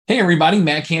Hey everybody,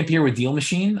 Matt Camp here with Deal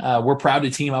Machine. We're proud to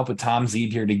team up with Tom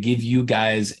Zeeb here to give you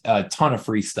guys a ton of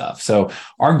free stuff. So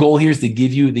our goal here is to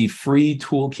give you the free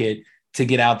toolkit to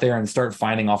get out there and start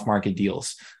finding off-market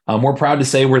deals. We're proud to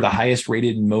say we're the highest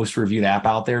rated and most reviewed app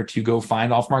out there to go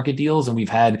find off-market deals, and we've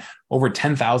had over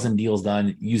 10,000 deals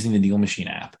done using the Deal Machine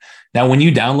app. Now, when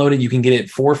you download it, you can get it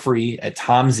for free at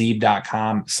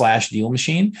tomzeeb.com/deal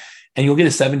machine, and you'll get a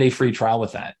 7-day free trial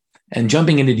with that. And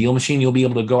jumping into Deal Machine, you'll be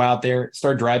able to go out there,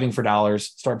 start driving for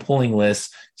dollars, start pulling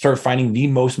lists, start finding the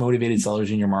most motivated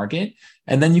sellers in your market.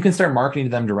 And then you can start marketing to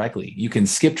them directly. You can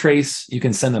skip trace, you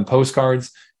can send them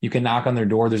postcards, you can knock on their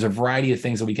door. There's a variety of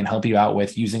things that we can help you out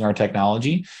with using our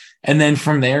technology. And then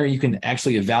from there, you can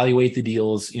actually evaluate the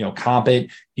deals, comp it,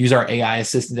 use our AI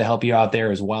assistant to help you out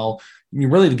there as well. You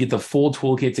really to get the full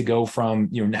toolkit to go from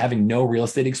having no real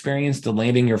estate experience to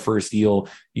landing your first deal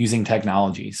using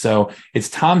technology. So it's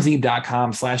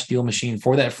tomzeeb.com/deal machine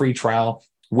for that free trial.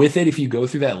 With it, if you go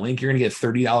through that link, you're going to get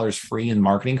 $30 free in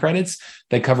marketing credits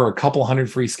that cover a couple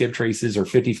hundred free skip traces or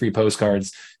 50 free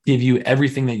postcards, give you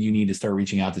everything that you need to start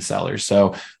reaching out to sellers.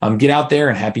 So get out there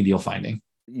and happy deal finding.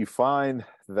 You find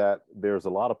that there's a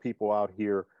lot of people out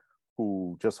here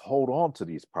who just hold on to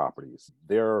these properties.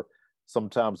 They're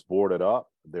sometimes boarded up.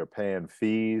 They're paying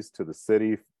fees to the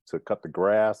city to cut the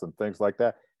grass and things like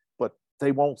that, but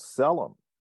they won't sell them.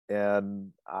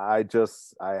 And I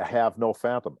have no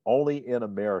phantom. Only in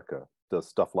America does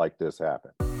stuff like this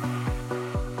happen.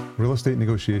 Real estate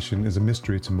negotiation is a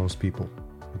mystery to most people.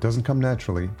 It doesn't come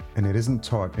naturally, and it isn't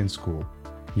taught in school.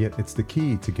 Yet it's the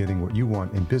key to getting what you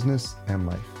want in business and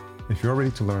life. If you're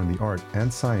ready to learn the art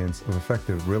and science of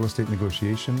effective real estate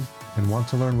negotiation and want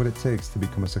to learn what it takes to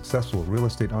become a successful real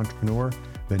estate entrepreneur,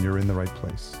 then you're in the right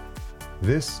place.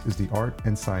 This is the art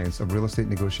and science of real estate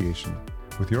negotiation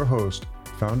with your host,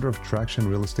 founder of Traction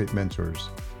Real Estate Mentors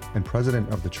and president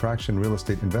of the Traction Real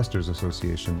Estate Investors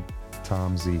Association,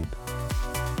 Tom Zeeb.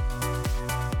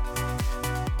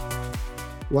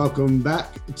 Welcome back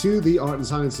to the Art and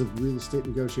Science of Real Estate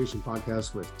Negotiation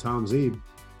podcast with Tom Zeeb.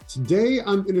 Today,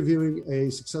 I'm interviewing a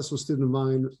successful student of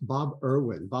mine, Bob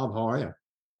Erwin. Bob, how are you?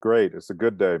 Great. It's a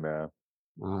good day, man.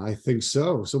 I think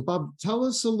so. So, Bob, tell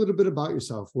us a little bit about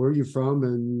yourself. Where are you from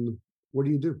and what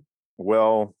do you do?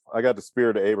 Well, I got the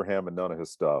spirit of Abraham and none of his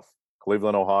stuff.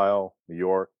 Cleveland, Ohio, New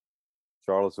York,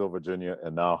 Charlottesville, Virginia,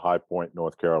 and now High Point,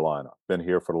 North Carolina. Been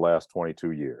here for the last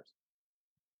 22 years.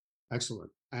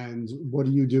 Excellent. And what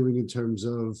are you doing in terms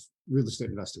of real estate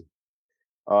investing?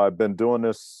 I've been doing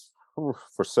this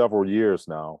for several years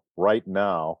now. Right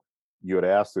now, you had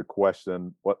asked the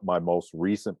question what my most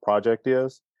recent project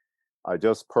is. I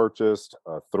just purchased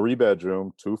a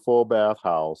 3-bedroom, 2 full bath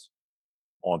house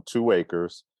on 2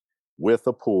 acres with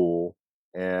a pool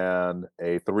and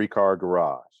a 3-car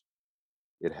garage.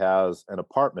 It has an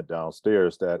apartment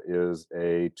downstairs that is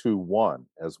a 2-1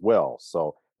 as well.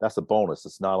 So that's a bonus.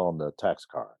 It's not on the tax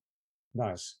card.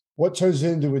 Nice. What turns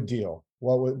into a deal?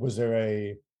 Was there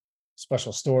a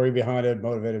special story behind it,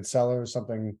 motivated seller,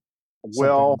 something?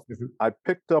 Well, I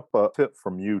picked up a tip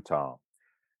from you, Tom.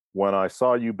 When I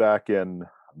saw you back in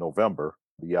November,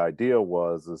 the idea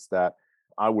is that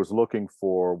I was looking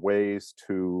for ways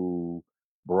to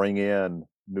bring in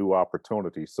new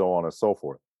opportunities, so on and so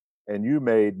forth. And you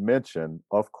made mention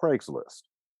of Craigslist.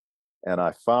 And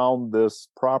I found this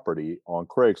property on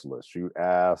Craigslist. You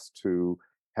asked to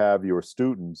have your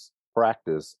students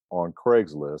practice on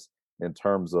Craigslist in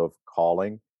terms of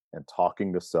calling and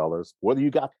talking to sellers, whether you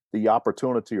got the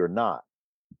opportunity or not.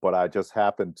 But I just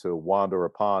happened to wander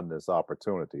upon this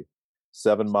opportunity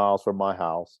 7 miles from my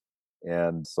house.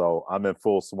 And so I'm in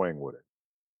full swing with it.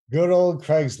 Good old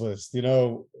Craigslist.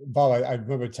 Bob, I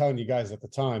remember telling you guys at the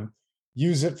time,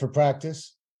 use it for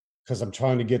practice because I'm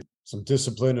trying to get some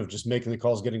discipline of just making the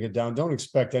calls, getting it down. Don't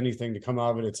expect anything to come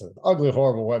out of it. It's an ugly,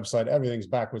 horrible website. Everything's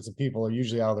backwards. The people are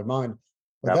usually out of their mind.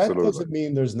 But Absolutely. That doesn't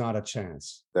mean there's not a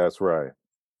chance. That's right.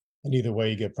 And either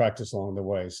way, you get practice along the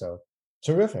way. So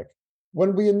terrific.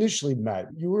 When we initially met,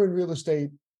 you were in real estate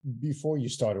before you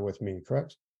started with me,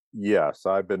 correct? Yes,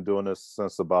 I've been doing this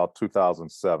since about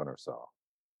 2007 or so.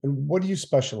 And what do you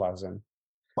specialize in?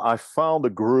 I found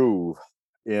a groove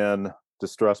in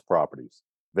distressed properties,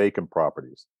 vacant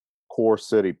properties, core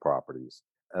city properties.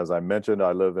 As I mentioned,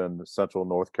 I live in central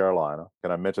North Carolina.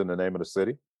 Can I mention the name of the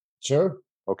city? Sure.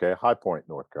 Okay, High Point,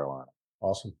 North Carolina.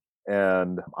 Awesome.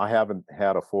 And I haven't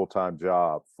had a full-time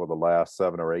job for the last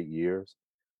 7 or 8 years,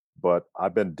 but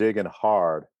I've been digging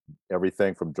hard,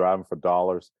 everything from driving for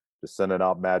dollars to sending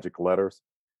out magic letters.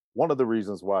 One of the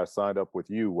reasons why I signed up with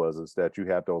you is that you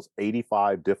have those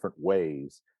 85 different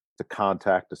ways to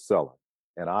contact the seller.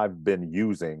 And I've been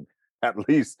using at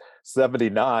least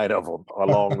 79 of them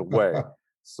along the way.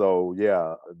 So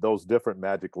yeah, those different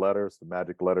the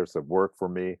magic letters have worked for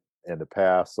me in the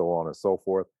past, so on and so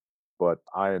forth. But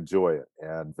I enjoy it.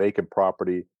 And vacant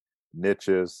property,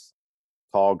 niches,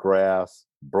 tall grass,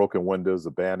 broken windows,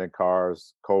 abandoned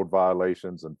cars, code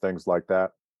violations, and things like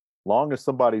that. Long as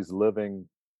somebody's living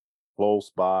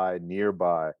close by,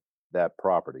 nearby that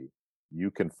property, you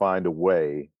can find a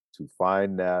way to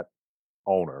find that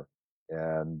owner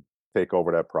and take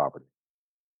over that property.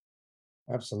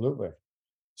 Absolutely.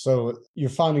 So you're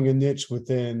finding a niche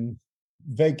within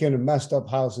vacant and messed up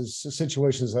houses,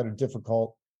 situations that are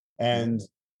difficult, and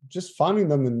just finding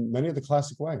them in many of the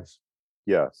classic ways.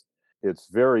 Yes, it's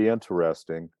very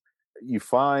interesting. You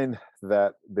find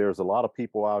that there's a lot of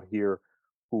people out here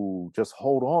who just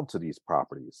hold on to these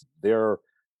properties. They're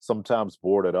sometimes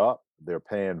boarded up, they're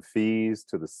paying fees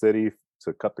to the city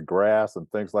to cut the grass and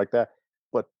things like that,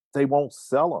 but they won't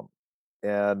sell them.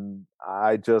 And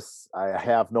I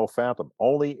have no phantom.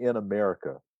 Only in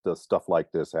America does stuff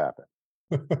like this happen.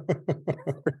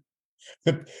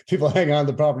 People hang on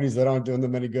to properties that aren't doing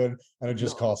them any good and are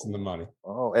just costing them money.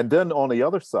 Oh, and then on the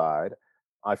other side,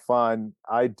 I find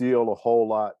I deal a whole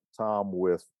lot, Tom,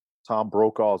 with Tom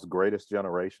Brokaw's Greatest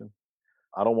Generation.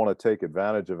 I don't want to take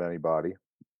advantage of anybody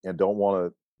and don't want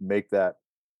to make that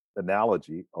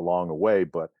analogy along the way.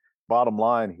 But bottom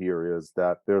line here is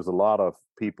that there's a lot of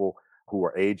people who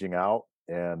are aging out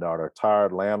and are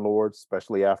tired landlords,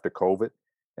 especially after COVID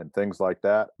and things like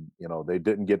that. You know, they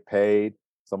didn't get paid.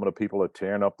 Some of the people are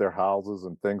tearing up their houses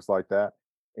and things like that.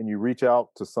 And you reach out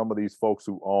to some of these folks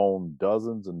who own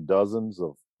dozens and dozens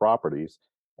of properties,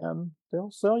 and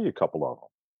they'll sell you a couple of them.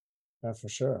 Yeah, for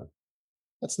sure.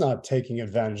 That's not taking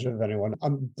advantage of anyone.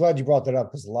 I'm glad you brought that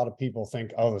up because a lot of people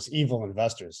think, oh, there's evil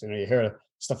investors. You know, you hear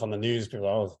stuff on the news, people,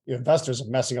 oh, investors are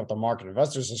messing up the market.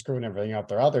 Investors are screwing everything up.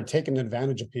 They're out there taking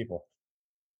advantage of people.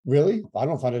 Really? I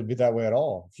don't find it to be that way at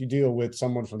all. If you deal with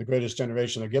someone from the Greatest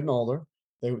Generation, they're getting older.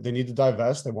 They need to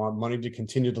divest. They want money to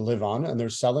continue to live on, and they're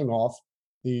selling off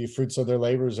the fruits of their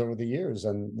labors over the years,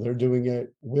 and they're doing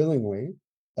it willingly.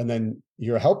 And then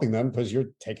you're helping them because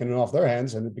you're taking it off their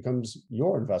hands and it becomes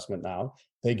your investment now.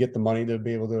 They get the money to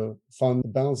be able to fund the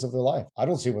balance of their life. I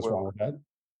don't see what's wrong with that.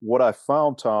 What I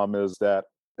found, Tom, is that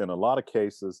in a lot of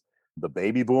cases, the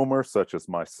baby boomers, such as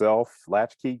myself,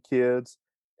 latchkey kids,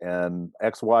 and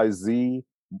XYZ,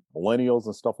 millennials,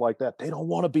 and stuff like that, they don't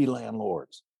want to be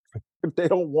landlords. They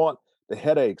don't want the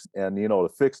headaches and, to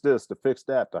fix this, to fix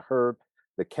that, to herd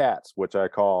the cats, which I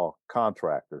call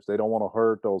contractors. They don't want to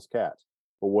herd those cats.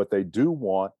 But what they do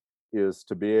want is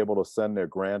to be able to send their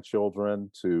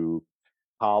grandchildren to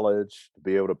college, to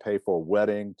be able to pay for a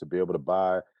wedding, to be able to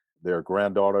buy their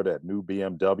granddaughter that new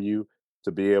BMW,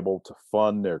 to be able to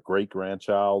fund their great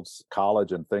grandchild's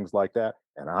college and things like that.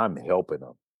 And I'm helping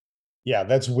them. Yeah,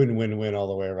 that's win-win-win all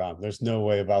the way around. There's no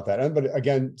way about that. And but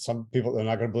again, some people are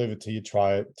not going to believe it till you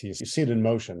try it, till you see it in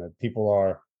motion. That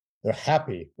they're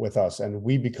happy with us, and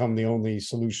we become the only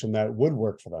solution that would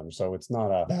work for them. So it's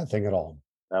not a bad thing at all.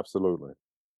 Absolutely.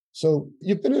 So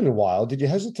you've been in a while. Did you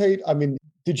hesitate? I mean,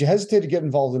 did you hesitate to get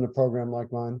involved in a program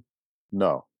like mine?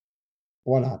 No,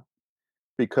 Why not?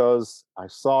 because I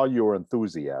saw your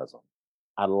enthusiasm.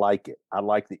 I like it. I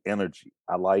like the energy.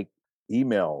 I like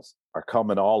emails are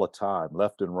coming all the time,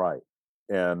 left and right.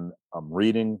 And I'm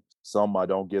reading some I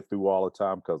don't get through all the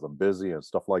time because I'm busy and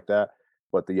stuff like that.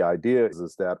 But the idea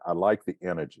is that I like the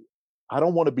energy. I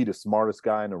don't want to be the smartest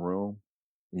guy in the room.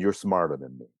 You're smarter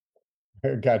than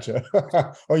me. Gotcha.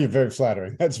 Oh, you're very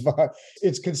flattering. That's fine.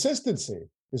 It's consistency.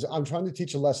 Is I'm trying to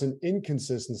teach a lesson in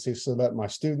consistency so that my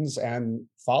students and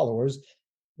followers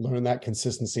learn that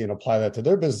consistency and apply that to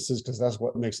their businesses because that's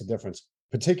what makes a difference,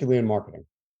 particularly in marketing.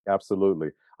 Absolutely.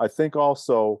 I think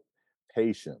also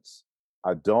patience.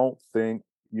 I don't think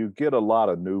you get a lot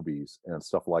of newbies and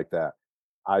stuff like that.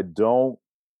 I don't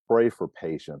pray for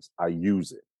patience. I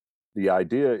use it. The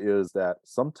idea is that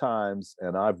sometimes,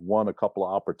 and I've won a couple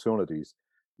of opportunities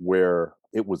where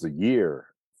it was a year,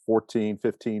 14,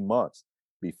 15 months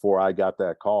before I got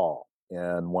that call.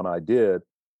 And when I did,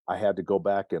 I had to go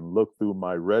back and look through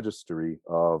my registry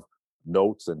of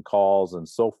notes and calls and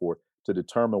so forth to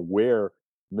determine where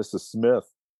Mrs. Smith,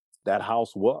 that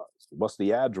house was. What's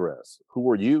the address? Who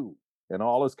are you? And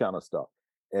all this kind of stuff.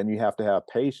 And you have to have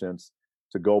patience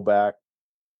to go back.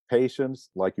 Patience,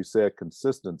 like you said,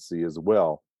 consistency as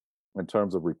well, in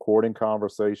terms of recording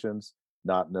conversations,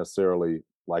 not necessarily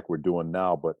like we're doing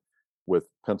now, but with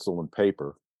pencil and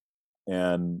paper,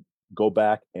 and go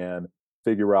back and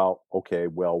figure out, okay,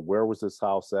 well, where was this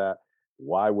house at?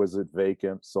 Why was it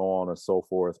vacant? So on and so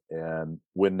forth, and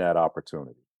win that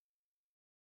opportunity.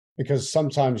 Because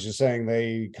sometimes you're saying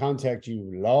they contact you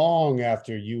long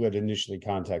after you had initially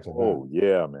contacted them. Oh,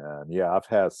 yeah, man. Yeah, I've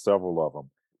had several of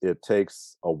them. It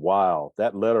takes a while.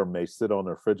 That letter may sit on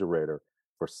the refrigerator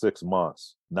for 6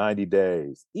 months, 90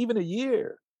 days, even a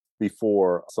year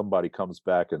before somebody comes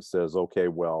back and says, okay,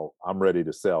 well, I'm ready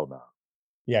to sell now.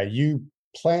 Yeah, you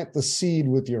plant the seed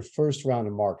with your first round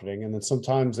of marketing, and then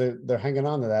sometimes they're hanging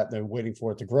on to that. They're waiting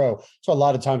for it to grow. So a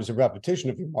lot of times the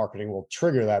repetition of your marketing will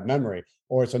trigger that memory,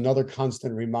 or it's another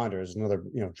constant reminder. It's another,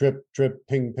 drip, drip,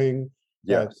 ping, ping.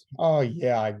 That, Yes. oh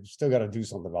yeah, I still got to do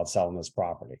something about selling this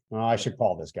property. Oh, I should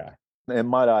call this guy. And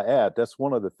might I add, that's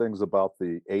one of the things about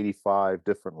the 85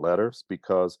 different letters,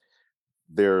 because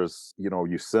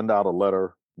you send out a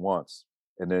letter once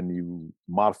and then you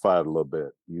modify it a little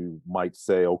bit. You might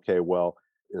say, okay, well,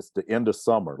 it's the end of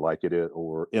summer like it is,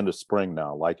 or end of spring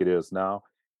now, like it is now.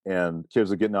 And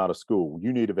kids are getting out of school.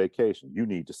 You need a vacation. You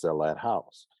need to sell that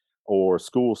house. Or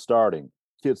school starting.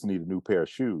 Kids need a new pair of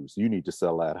shoes. You need to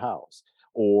sell that house.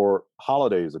 Or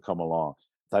holidays are coming along,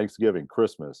 Thanksgiving,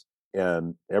 Christmas,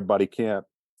 and everybody can't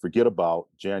forget about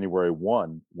January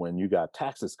 1 when you got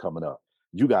taxes coming up.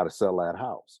 You got to sell that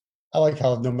house. I like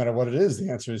how no matter what it is,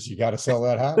 the answer is you got to sell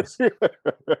that house.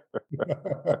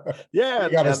 Yeah.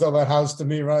 You got to sell that house to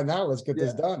me right now. Let's get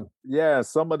this done. Yeah.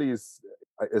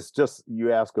 It's just,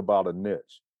 you ask about a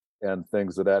niche and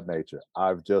things of that nature.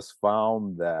 I've just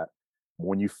found that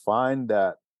when you find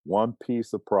that one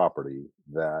piece of property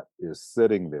that is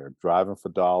sitting there, driving for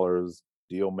dollars,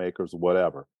 deal makers,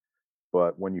 whatever,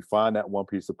 but when you find that one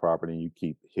piece of property, you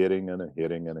keep hitting and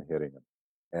hitting and hitting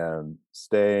it, and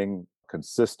staying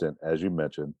consistent, as you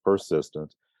mentioned,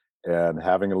 persistent, and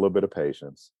having a little bit of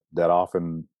patience, that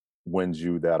often wins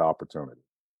you that opportunity.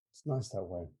 It's nice that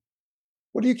way.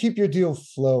 What do you keep your deal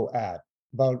flow at?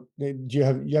 Do you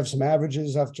have some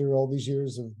averages after all these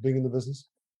years of being in the business?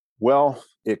 Well,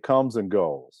 it comes and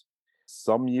goes.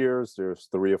 Some years there's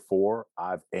 3 or 4.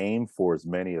 I've aimed for as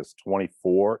many as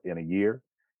 24 in a year,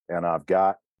 and I've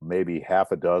got maybe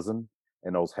half a dozen,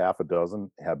 and those half a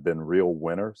dozen have been real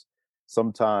winners.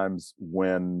 Sometimes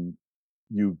when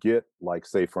you get, like,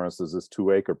 say, for instance, this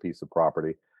 2-acre piece of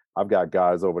property, I've got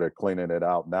guys over there cleaning it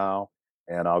out now,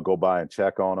 and I'll go by and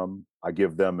check on them. I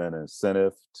give them an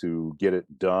incentive to get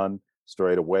it done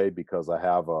straight away because I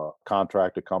have a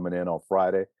contractor coming in on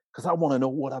Friday, because I want to know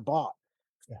what I bought.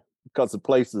 Yeah. Because the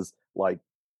place is like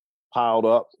piled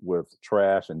up with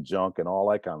trash and junk and all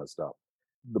that kind of stuff.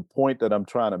 The point that I'm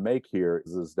trying to make here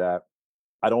is that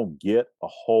I don't get a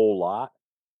whole lot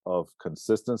of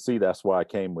consistency. That's why I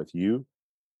came with you.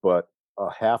 But a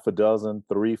half a dozen,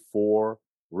 3, 4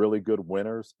 really good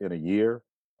winners in a year,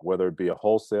 whether it be a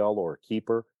wholesale or a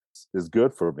keeper, is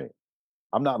good for me.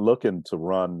 I'm not looking to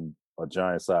run a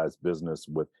giant sized business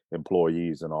with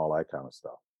employees and all that kind of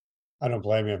stuff. I don't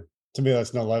blame you. To me,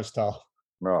 that's no lifestyle.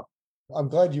 No. I'm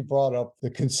glad you brought up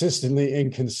the consistently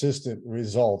inconsistent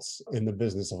results in the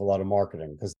business of a lot of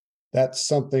marketing, because that's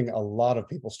something a lot of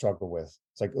people struggle with.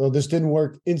 It's like, oh, this didn't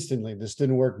work instantly. This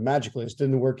didn't work magically. This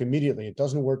didn't work immediately. It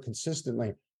doesn't work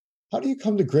consistently. How do you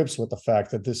come to grips with the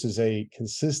fact that this is a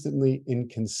consistently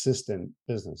inconsistent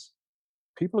business?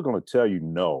 People are going to tell you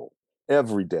no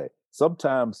every day,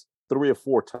 sometimes 3 or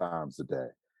 4 times a day.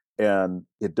 And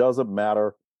it doesn't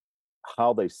matter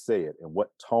how they say it and what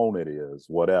tone it is,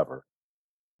 whatever.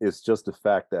 It's just the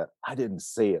fact that I didn't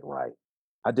say it right.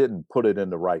 I didn't put it in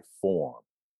the right form.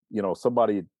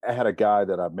 I had a guy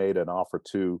that I made an offer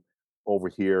to over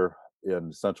here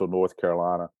in central North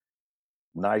Carolina,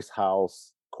 nice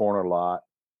house, corner lot,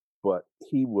 but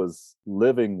he was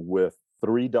living with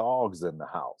 3 dogs in the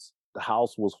house. The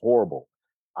house was horrible.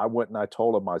 I went and I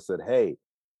told him, I said, hey,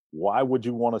 why would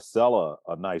you want to sell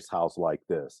a nice house like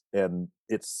this? And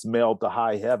it smelled to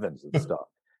high heavens and stuff.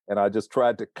 And I just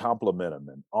tried to compliment him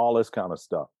and all this kind of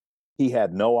stuff. He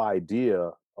had no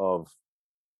idea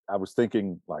I was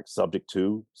thinking like subject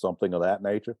to something of that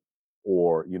nature,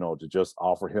 or, to just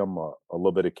offer him a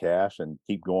little bit of cash and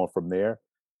keep going from there.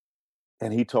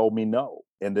 And he told me no.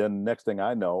 And then next thing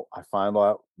I know, I find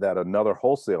out that another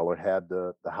wholesaler had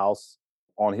the house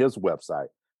on his website.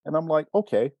 And I'm like,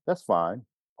 okay, that's fine.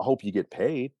 I hope you get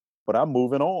paid, but I'm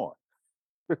moving on.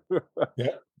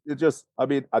 Yeah.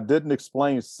 I didn't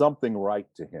explain something right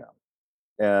to him,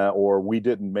 or we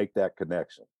didn't make that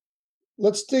connection.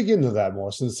 Let's dig into that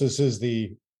more, since this is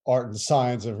the art and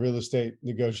science of real estate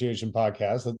negotiation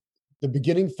podcast. The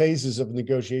beginning phases of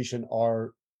negotiation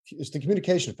it's the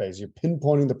communication phase. You're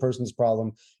pinpointing the person's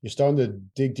problem. You're starting to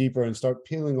dig deeper and start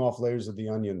peeling off layers of the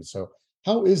onion. So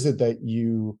how is it that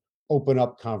you open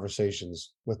up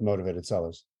conversations with motivated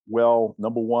sellers? Well,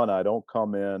 number one, I don't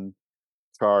come in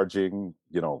charging,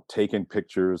 taking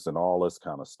pictures and all this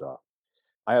kind of stuff.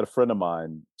 I had a friend of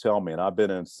mine tell me, and I've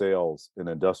been in sales, in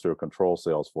industrial control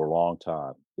sales for a long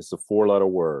time. It's a 4-letter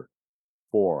word,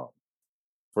 forum.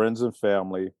 Friends and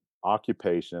family,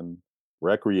 occupation,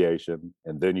 recreation,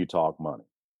 and then you talk money.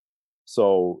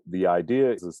 So the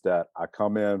idea is that I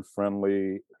come in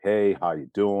friendly. Hey, how you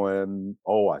doing?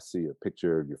 Oh, I see a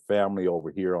picture of your family over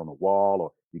here on the wall.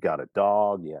 Or you got a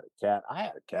dog, you had a cat. I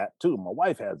had a cat too. My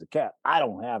wife has a cat. I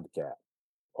don't have a cat.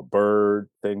 A bird,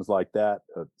 things like that.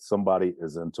 Somebody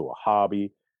is into a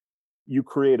hobby. You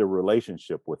create a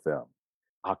relationship with them.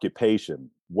 Occupation.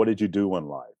 What did you do in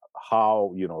life?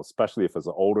 How, especially if it's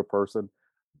an older person,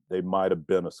 they might have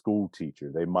been a school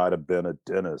teacher. They might have been a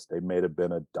dentist. They may have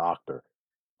been a doctor.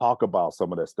 Talk about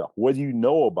some of that stuff, whether you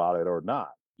know about it or not.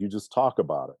 You just talk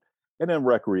about it. And then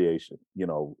recreation.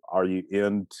 Are you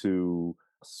into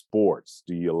sports?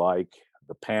 Do you like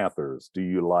the Panthers? Do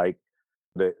you like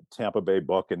the Tampa Bay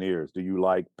Buccaneers? Do you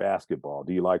like basketball?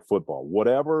 Do you like football?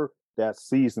 Whatever that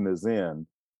season is in,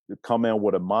 you come in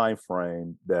with a mind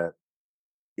frame that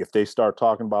if they start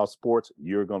talking about sports,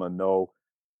 you're going to know,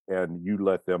 and you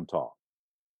let them talk.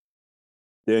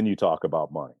 Then you talk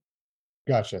about money.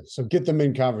 Gotcha. So get them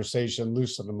in conversation,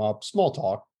 loosen them up, small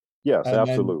talk. Yes, and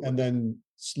absolutely. And then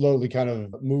slowly kind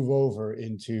of move over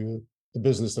into the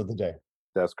business of the day.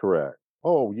 That's correct.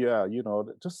 Oh, yeah,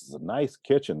 this is a nice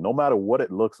kitchen, no matter what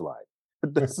it looks like.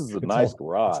 This is a nice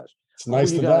garage. It's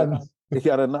nice to them. You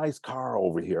got a nice car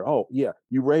over here. Oh, yeah.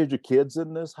 You raised your kids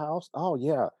in this house? Oh,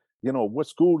 yeah. What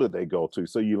school did they go to?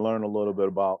 So you learn a little bit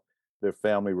about their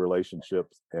family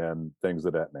relationships and things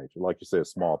of that nature. Like you said,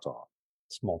 small talk.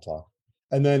 Small talk.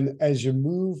 And then as you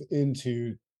move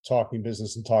into talking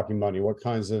business and talking money, what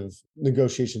kinds of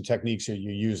negotiation techniques are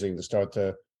you using to start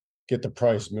to get the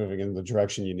price moving in the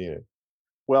direction you need it?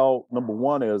 Well, number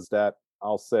one is that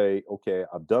I'll say, okay,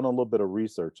 I've done a little bit of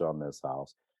research on this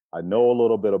house. I know a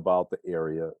little bit about the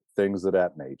area, things of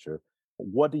that nature.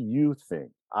 What do you think?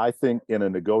 I think in a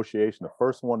negotiation, the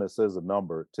first one that says a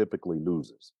number typically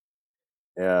loses.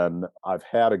 And I've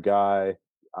had a guy,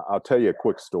 I'll tell you a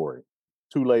quick story.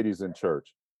 2 ladies in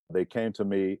church, they came to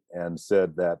me and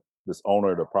said that this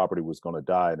owner of the property was going to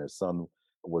die and his son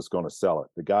was going to sell it.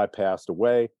 The guy passed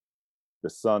away. The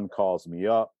son calls me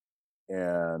up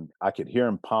and I could hear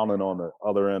him pounding on the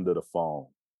other end of the phone.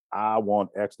 I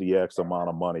want XDX amount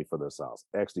of money for this house,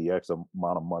 XDX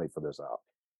amount of money for this house.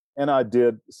 And I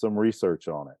did some research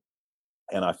on it.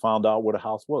 And I found out where the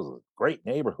house was. A great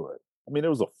neighborhood. I mean, there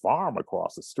was a farm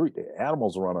across the street. There were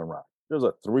animals running around. There's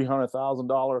a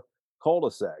 $300,000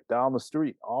 cul-de-sac down the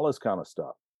street, all this kind of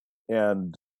stuff.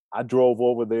 And I drove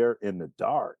over there in the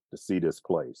dark to see this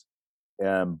place.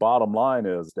 And bottom line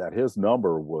is that his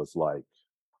number was like,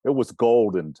 it was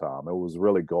golden, Tom. It was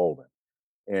really golden.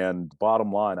 And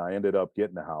bottom line, I ended up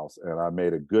getting the house and I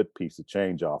made a good piece of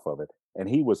change off of it. And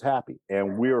he was happy.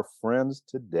 And we're friends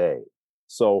today.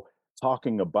 So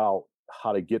talking about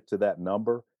how to get to that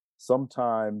number,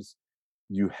 sometimes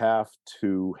you have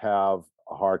to have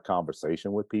a hard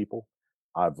conversation with people.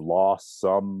 I've lost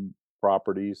some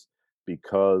properties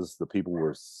because the people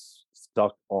were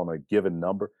stuck on a given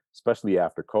number, especially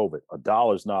after COVID. A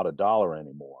dollar's not a dollar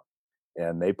anymore.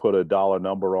 And they put a dollar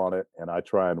number on it, and I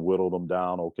try and whittle them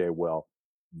down. Okay, well,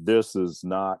 this is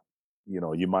not,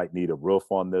 you might need a roof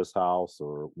on this house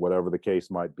or whatever the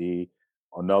case might be.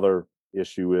 Another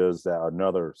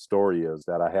another story is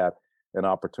that I had an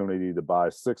opportunity to buy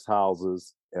 6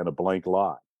 houses and a blank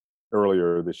lot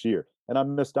earlier this year. And I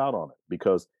missed out on it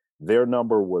because their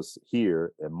number was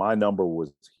here and my number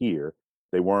was here.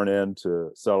 They weren't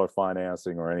into seller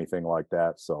financing or anything like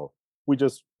that. So we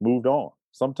just moved on.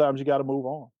 Sometimes you got to move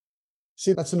on.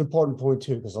 See, that's an important point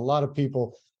too, because a lot of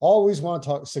people always want to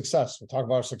talk success. We talk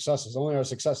about our successes, only our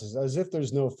successes, as if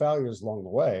there's no failures along the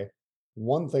way.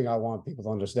 One thing I want people to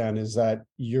understand is that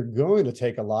you're going to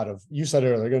take you said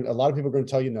earlier, a lot of people are going to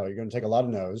tell you no, you're going to take a lot of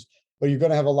no's, but you're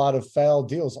going to have a lot of failed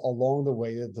deals along the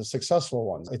way, the successful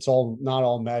ones. It's not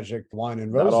all magic, wine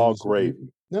and roses. Not all great.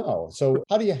 No. So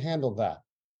how do you handle that?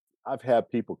 I've had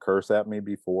people curse at me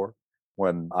before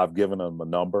when I've given them a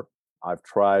number. I've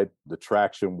tried the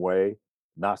traction way,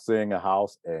 not seeing a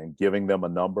house and giving them a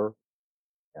number,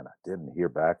 and I didn't hear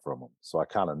back from them. So I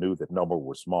kind of knew that number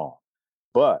was small.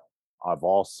 But I've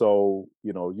also,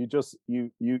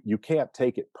 you can't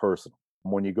take it personal.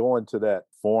 When you go into that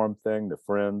forum thing, the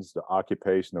friends, the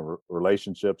occupation, the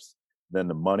relationships, then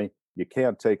the money, you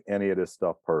can't take any of this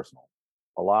stuff personal.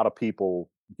 A lot of people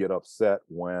get upset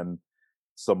when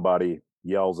somebody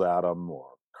yells at them or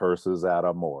curses at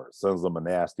them or sends them a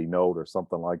nasty note or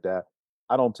something like that.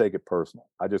 I don't take it personal.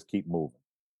 I just keep moving.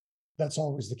 That's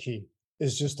always the key.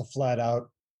 is just a flat out,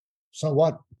 so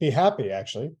what? Be happy,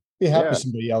 actually. Be happy Yeah,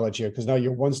 somebody yelled at you, because now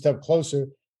you're one step closer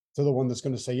to the one that's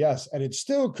going to say yes. And it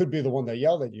still could be the one that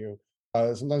yelled at you.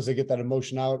 Sometimes they get that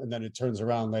emotion out and then it turns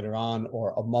around later on,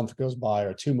 or a month goes by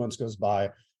or 2 months goes by.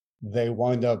 They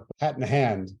wind up hat in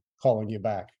hand calling you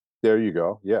back. there you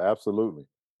go. Yeah, absolutely.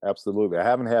 Absolutely. I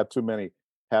haven't had too many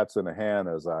hats in the hand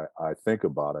as I think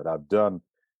about it. I've done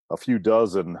a few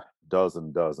dozen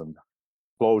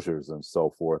closures and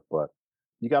so forth, but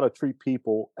you got to treat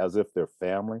people as if they're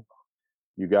family.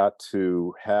 You got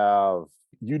to have,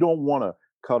 you don't want to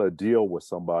cut a deal with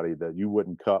somebody that you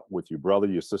wouldn't cut with your brother,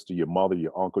 your sister, your mother,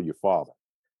 your uncle, your father,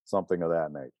 something of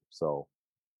that nature. So,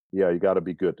 yeah, you got to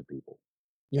be good to people.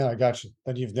 Yeah, I got you.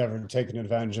 That you've never taken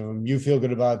advantage of them. You feel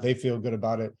good about it, they feel good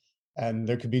about it. And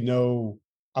there could be no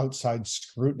outside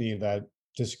scrutiny that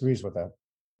disagrees with that.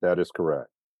 That is correct.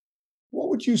 What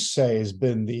would you say has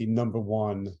been the number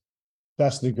one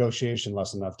best negotiation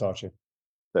lesson I've taught you?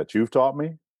 That you've taught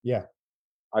me. Yeah.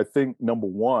 I think number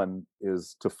one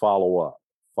is to follow up,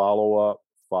 follow up,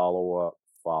 follow up,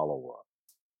 follow up.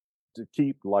 To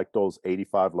keep like those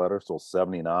 85 letters, those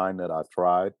 79 that I've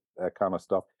tried, that kind of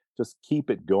stuff, just keep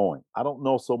it going. I don't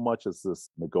know so much as this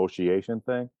negotiation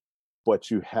thing, but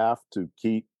you have to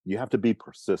be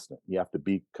persistent. You have to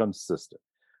be consistent.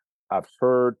 I've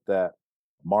heard that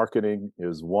marketing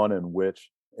is one in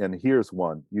which, and here's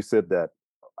one. You said that,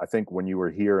 I think when you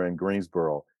were here in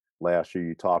Greensboro last year,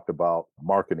 you talked about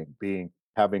marketing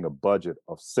having a budget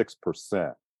of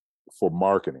 6% for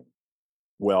marketing.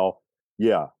 Well,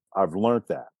 yeah, I've learned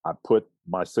that. I put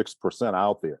my 6%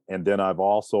 out there. And then I've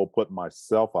also put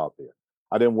myself out there.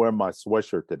 I didn't wear my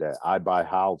sweatshirt today. I buy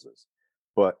houses.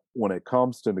 But when it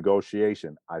comes to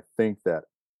negotiation, I think that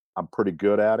I'm pretty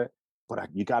good at it. But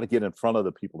you got to get in front of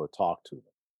the people to talk to them.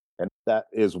 And that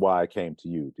is why I came to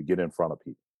you, to get in front of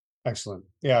people. Excellent.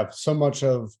 Yeah, so much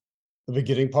of the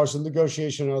beginning parts of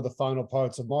negotiation are the final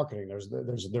parts of marketing.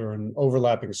 They're an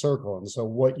overlapping circle, and so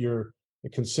the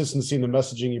consistency in the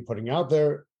messaging you're putting out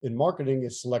there in marketing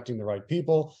is selecting the right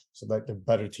people so that they're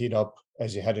better teed up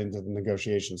as you head into the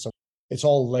negotiation. So it's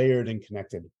all layered and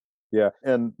connected. Yeah,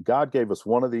 and God gave us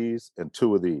one of these and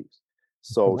two of these.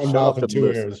 So One shut mouth up and and two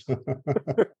listen.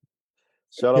 ears.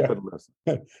 Shut up Yeah. and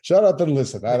listen. Shut up and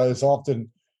listen. That is often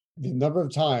the number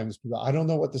of times I don't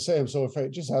know what to say. I'm so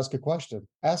afraid. Just ask a question.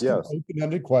 Ask an Yes,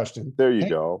 open-ended question. there you Hey,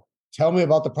 go. tell me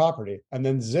about the property, and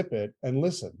then zip it and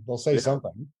listen. They'll say Yeah,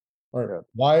 something. Or yeah.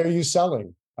 why are you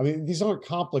selling? I mean, these aren't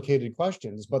complicated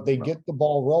questions, but they No. get the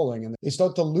ball rolling and they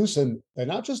start to loosen. They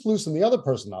not just loosen the other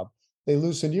person up, they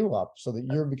loosen you up so that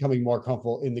you're becoming more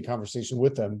comfortable in the conversation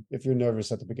with them if you're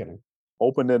nervous at the beginning.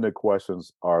 Open-ended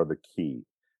questions are the key,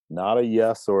 not a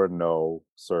yes or a no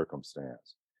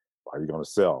circumstance. Are you going to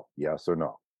sell? Yes or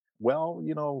no? Well,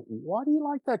 why do you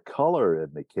like that color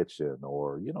in the kitchen?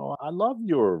 Or, I love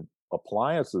your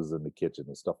appliances in the kitchen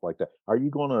and stuff like that. Are you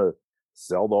going to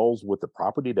sell those with the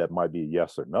property? That might be a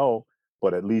yes or no,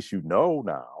 but at least you know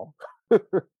now.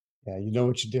 Yeah, you know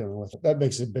what you're dealing with. That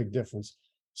makes a big difference.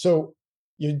 So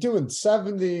you're doing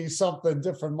 70 something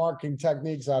different marketing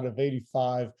techniques out of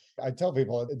 85. I tell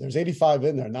people there's 85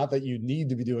 in there, not that you need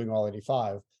to be doing all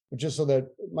 85, but just so that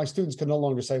my students can no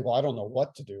longer say, well, I don't know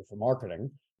what to do for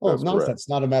marketing. Oh, That's correct. nonsense.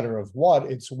 Not a matter of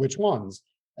what, it's which ones.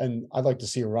 And I'd like to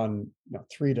see you run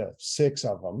 3 to 6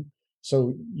 of them.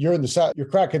 So you're in the set, you're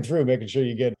cracking through, making sure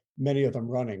you get many of them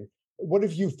running. What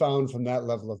have you found from that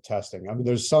level of testing? I mean,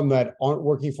 there's some that aren't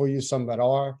working for you, some that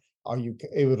are. Are you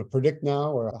able to predict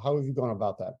now, or how have you gone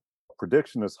about that?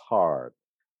 Prediction is hard.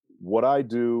 What I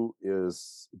do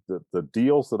is the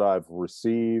deals that I've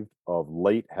received of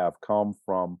late have come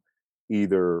from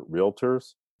either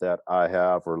realtors that I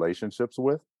have relationships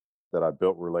with, that I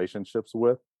built relationships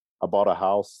with. I bought a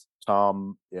house,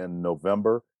 Tom, in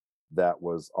November that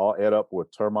was all ate up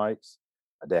with termites,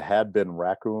 that had been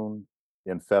raccoon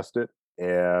infested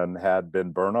and had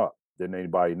been burned up. Didn't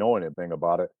anybody know anything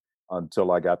about it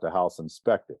until I got the house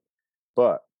inspected.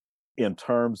 But in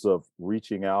terms of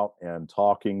reaching out and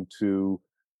talking to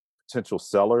potential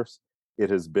sellers, it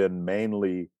has been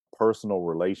mainly personal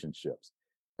relationships.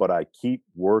 But I keep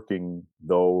working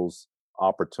those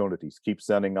opportunities, keep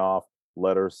sending off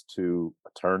letters to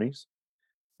attorneys,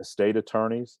 estate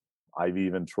attorneys. I've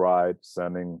even tried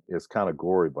sending, it's kind of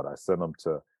gory, but I send them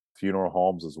to funeral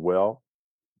homes as well.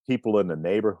 People in the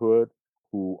neighborhood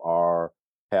who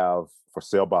have for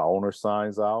sale by owner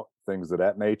signs out, things of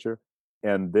that nature.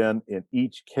 And then in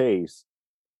each case,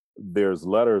 there's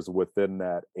letters within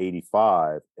that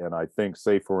 85. And I think,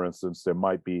 say, for instance, there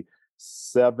might be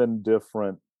 7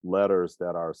 different letters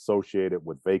that are associated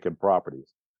with vacant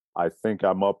properties. I think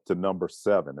I'm up to number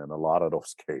 7 in a lot of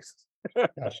those cases.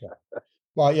 Gotcha.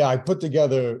 Well, yeah, I put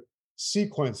together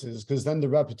sequences because then the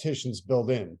repetitions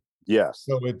build in. Yes,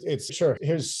 So it's sure.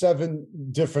 Here's 7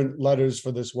 different letters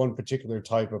for this one particular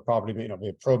type of property, be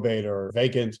it probate or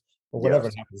vacant or whatever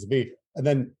it yes, happens to be. And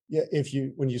then, yeah, if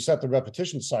you when you set the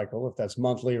repetition cycle, if that's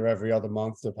monthly or every other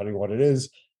month, depending on what it is,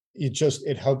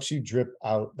 it helps you drip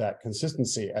out that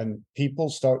consistency, and people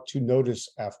start to notice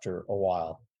after a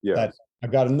while that yes. I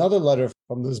got another letter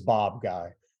from this Bob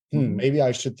guy. Mhm. Maybe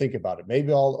I should think about it.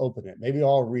 Maybe I'll open it. Maybe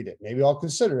I'll read it. Maybe I'll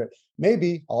consider it.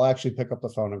 Maybe I'll actually pick up the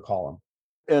phone and call him.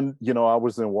 And I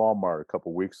was in Walmart a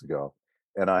couple weeks ago,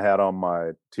 and I had on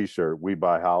my T-shirt "We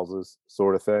buy houses"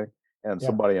 sort of thing. And Yeah.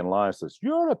 somebody in line says,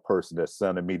 "You're the person that's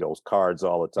sending me those cards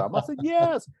all the time." I said,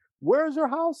 "Yes. Where's your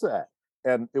house at?"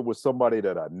 And it was somebody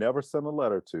that I never sent a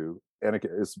letter to, and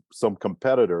it's some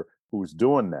competitor who's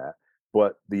doing that.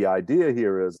 But the idea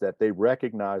here is that they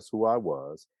recognize who I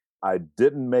was. I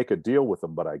didn't make a deal with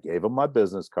them, but I gave them my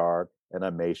business card, and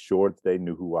I made sure that they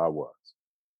knew who I was.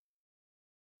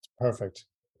 Perfect.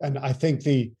 And I think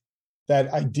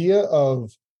that idea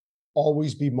of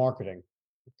always be marketing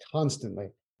constantly,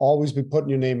 always be putting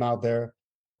your name out there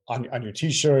on your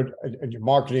t-shirt and your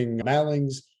marketing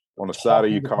mailings, On the side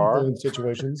of your talking to people car, in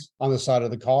situations on the side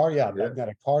of the car. Yeah, yeah. that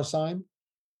a car sign.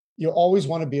 You always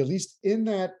want to be at least in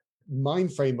that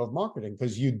mind frame of marketing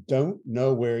because you don't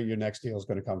know where your next deal is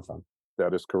going to come from.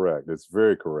 That is correct. It's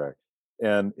very correct.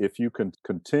 And if you can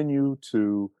continue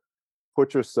to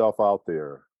put yourself out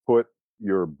there, put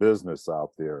your business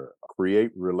out there,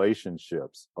 create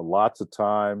relationships, lots of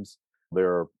times there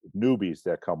are newbies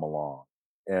that come along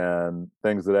and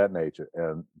things of that nature.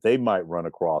 And they might run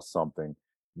across something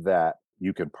that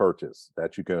you can purchase,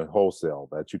 that you can wholesale,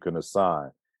 that you can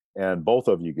assign. And both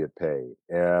of you get paid,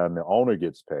 and the owner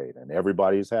gets paid, and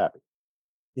everybody's happy.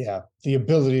 Yeah, the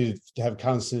ability to have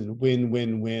constant win,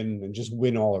 win, win, and just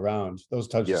win all around. Those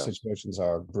types of Yes, situations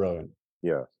are brilliant.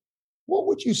 yes. What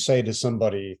would you say to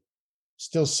somebody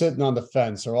still sitting on the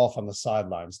fence or off on the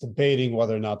sidelines, debating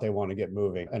whether or not they want to get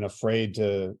moving and afraid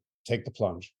to take the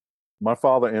plunge? My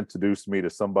father introduced me to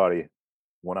somebody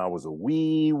when I was a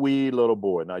wee little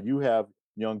boy. Now you have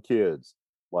young kids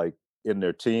like in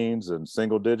their teens and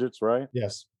single digits, right?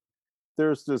 Yes.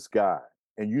 There's this guy,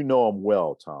 and you know him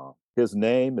well, Tom. His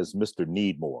name is Mr.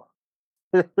 Needmore.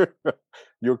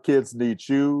 Your kids need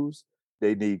shoes,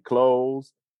 they need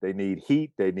clothes, they need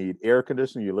heat, they need air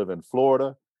conditioning. You live in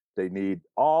Florida, they need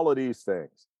all of these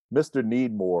things. Mr.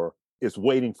 Needmore is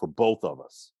waiting for both of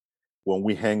us when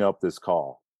we hang up this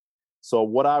call. So,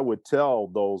 what I would tell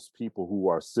those people who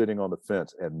are sitting on the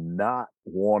fence and not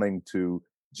wanting to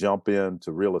jump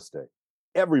into real estate,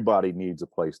 everybody needs a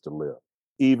place to live.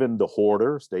 Even the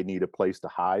hoarders, they need a place to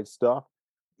hide stuff.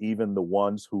 Even the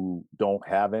ones who don't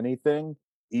have anything,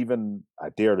 even I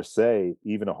dare to say,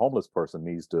 even a homeless person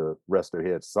needs to rest their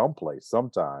head someplace,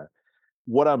 sometime.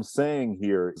 What I'm saying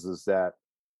here is that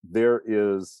there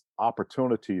is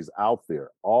opportunities out there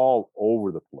all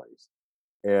over the place,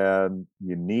 and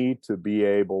you need to be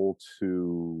able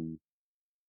to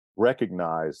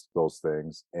recognize those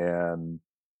things and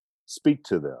speak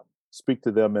to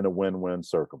them in a win-win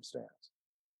circumstance.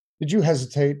 Did you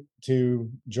hesitate to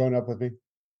join up with me?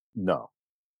 No,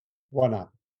 Why not?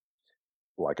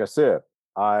 like I said,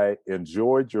 I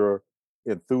enjoyed your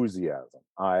enthusiasm.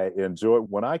 I enjoyed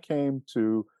when I came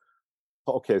to,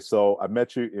 okay, so I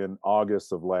met you in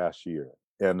August of last year.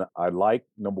 And I like,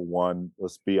 number one,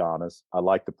 let's be honest, I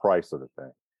like the price of the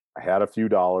thing. I had a few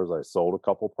dollars. I sold a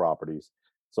couple properties.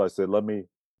 So I said, let me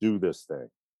do this thing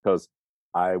because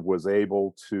I was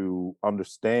able to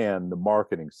understand the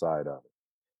marketing side of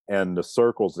it and the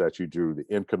circles that you drew, the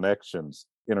interconnections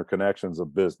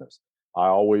of business. I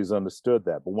always understood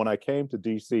that. But when I came to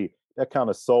DC, that kind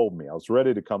of sold me. I was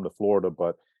ready to come to Florida,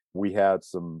 but we had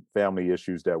some family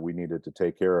issues that we needed to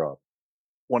take care of.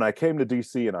 When I came to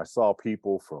DC and I saw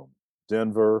people from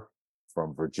Denver,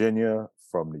 from Virginia,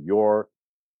 from New York,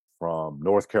 from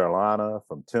North Carolina,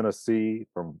 from Tennessee,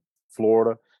 from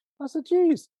Florida, I said,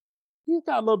 geez, you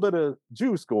got a little bit of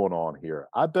juice going on here.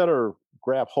 I better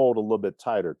grab hold a little bit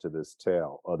tighter to this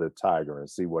tail of the tiger and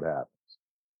see what happens.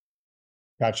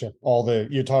 Gotcha.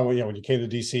 You're talking, when you came to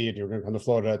DC and you were going to come to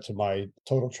Florida to my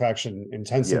total traction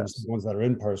intensives, Yes, the ones that are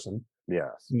in person. yes,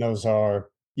 And those are,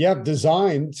 yeah,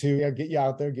 designed to get you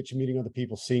out there, get you meeting other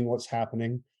people, seeing what's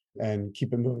happening, and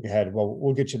keep it moving ahead. Well,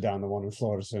 we'll get you down the one in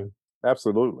Florida soon.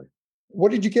 absolutely. What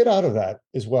did you get out of that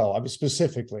as well? I mean,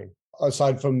 specifically,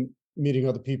 aside from meeting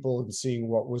other people and seeing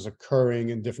what was occurring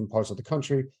in different parts of the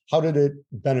country, how did it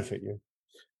benefit you?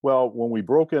 Well, when we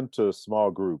broke into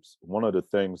small groups, one of the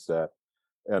things that,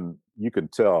 and you can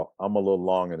tell I'm a little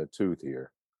long in the tooth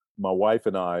here. My wife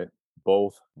and I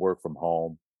both work from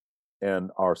home,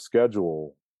 and our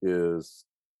schedule is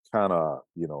kind of,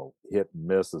 hit and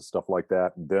miss and stuff like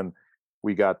that. And then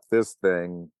we got this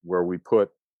thing where we put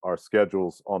our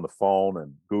schedules on the phone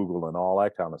and Google and all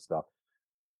that kind of stuff.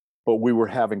 But we were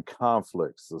having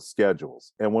conflicts of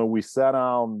schedules. And when we sat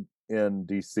down in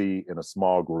DC in a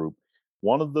small group,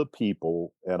 one of the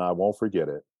people, and I won't forget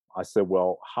it, I said,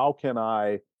 well, how can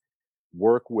I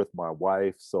work with my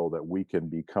wife so that we can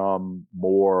become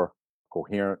more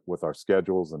coherent with our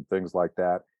schedules and things like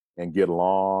that and get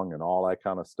along and all that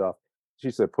kind of stuff?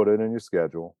 She said, put it in your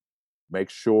schedule. Make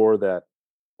sure that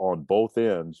on both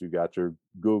ends, you got your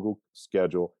Google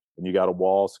schedule and you got a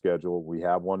wall schedule. We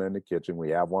have one in the kitchen. We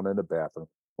have one in the bathroom.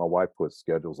 My wife puts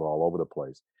schedules all over the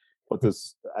place. But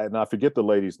this, and I forget the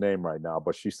lady's name right now,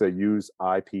 but she said, use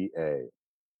IPA,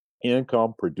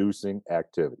 income producing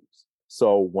activities.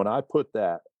 So when I put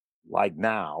that, like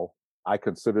now, I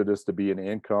consider this to be an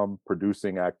income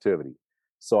producing activity.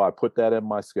 So I put that in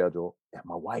my schedule and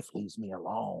my wife leaves me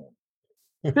alone.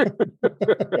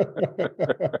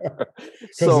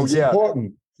 So it's yeah,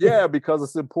 important. yeah, because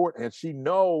it's important. And she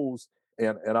knows,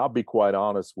 and I'll be quite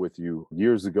honest with you,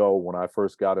 years ago when I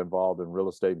first got involved in real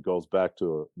estate, it goes back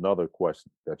to another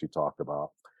question that you talked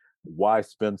about. Why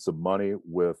spend some money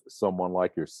with someone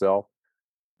like yourself?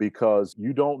 Because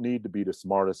you don't need to be the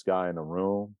smartest guy in the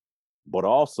room, but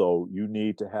also you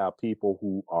need to have people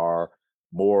who are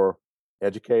more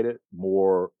educated,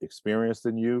 more experienced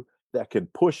than you, that can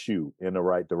push you in the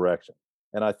right direction.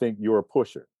 And I think you're a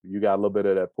pusher. You got a little bit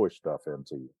of that push stuff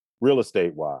into you, real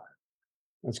estate wise.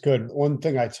 That's good. One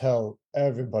thing I tell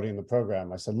everybody in the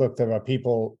program, I said, look, there are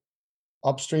people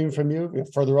upstream from you,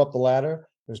 further up the ladder.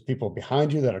 There's people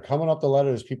behind you that are coming up the ladder.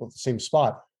 There's people at the same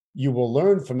spot. You will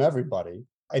learn from everybody,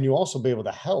 and you also be able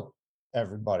to help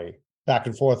everybody back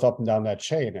and forth up and down that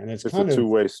chain. And it's kind a of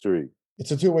two-way street.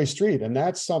 It's a two-way street. And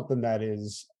that's something that it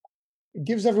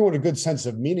gives everyone a good sense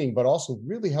of meaning, but also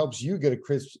really helps you get a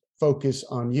crisp focus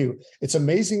on you. It's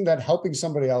amazing that helping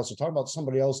somebody else or talking about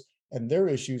somebody else and their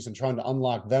issues and trying to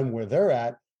unlock them where they're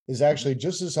at is actually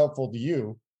just as helpful to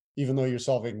you, even though you're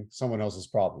solving someone else's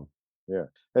problem. Yeah.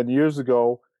 And years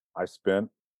ago, I spent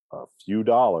a few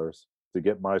dollars to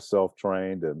get myself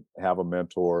trained and have a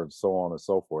mentor and so on and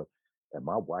so forth. And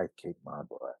my wife kicked my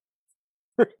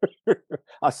butt.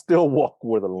 I still walk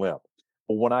with a limp.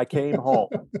 But when I came home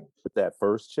with that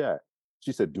first check,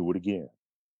 she said, do it again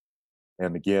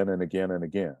and again and again and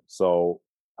again. So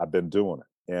I've been doing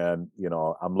it. And,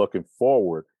 I'm looking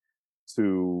forward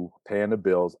to paying the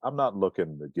bills. I'm not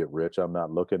looking to get rich. I'm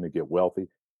not looking to get wealthy.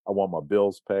 I want my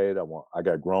bills paid. I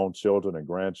got grown children and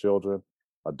grandchildren,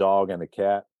 a dog and a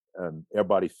cat, and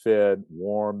everybody fed,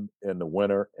 warm in the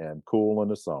winter and cool in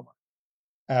the summer.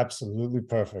 Absolutely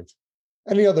perfect.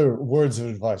 Any other words of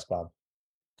advice, Bob?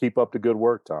 Keep up the good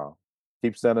work, Tom.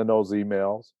 Keep sending those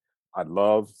emails. I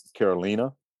love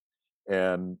Carolina,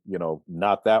 and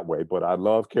not that way, but I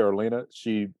love Carolina.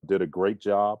 She did a great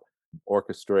job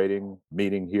orchestrating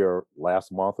meeting here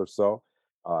last month or so.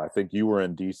 I think you were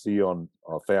in DC on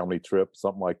a family trip,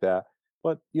 something like that.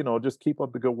 But just keep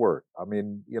up the good work. I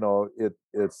mean,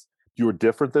 it's you're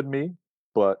different than me,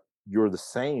 but you're the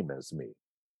same as me,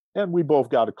 and we both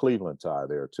got a Cleveland tie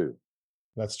there too.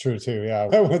 That's true too. Yeah,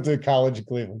 I went to college in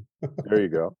Cleveland. There you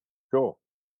go. Cool.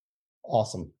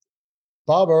 Awesome.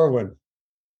 Bob Erwin,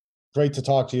 great to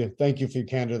talk to you. Thank you for your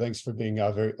candor. Thanks for being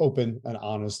very open and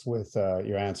honest with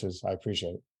your answers. I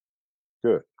appreciate it.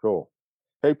 Good. Cool.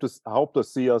 I hope to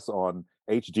see us on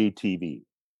HGTV.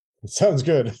 Sounds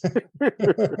good.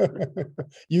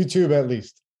 YouTube at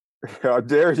least.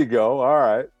 There you go. All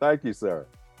right. Thank you, sir.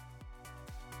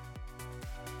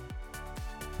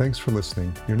 Thanks for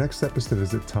listening. Your next step is to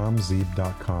visit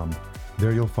tomzeeb.com.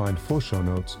 There you'll find full show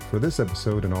notes for this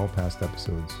episode and all past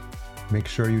episodes. Make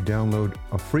sure you download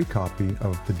a free copy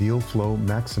of the Deal Flow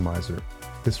Maximizer.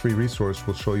 This free resource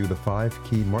will show you the 5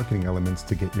 key marketing elements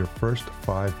to get your first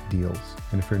 5 deals.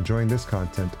 And if you're enjoying this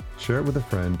content, share it with a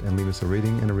friend and leave us a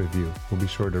rating and a review. We'll be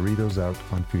sure to read those out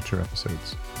on future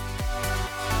episodes.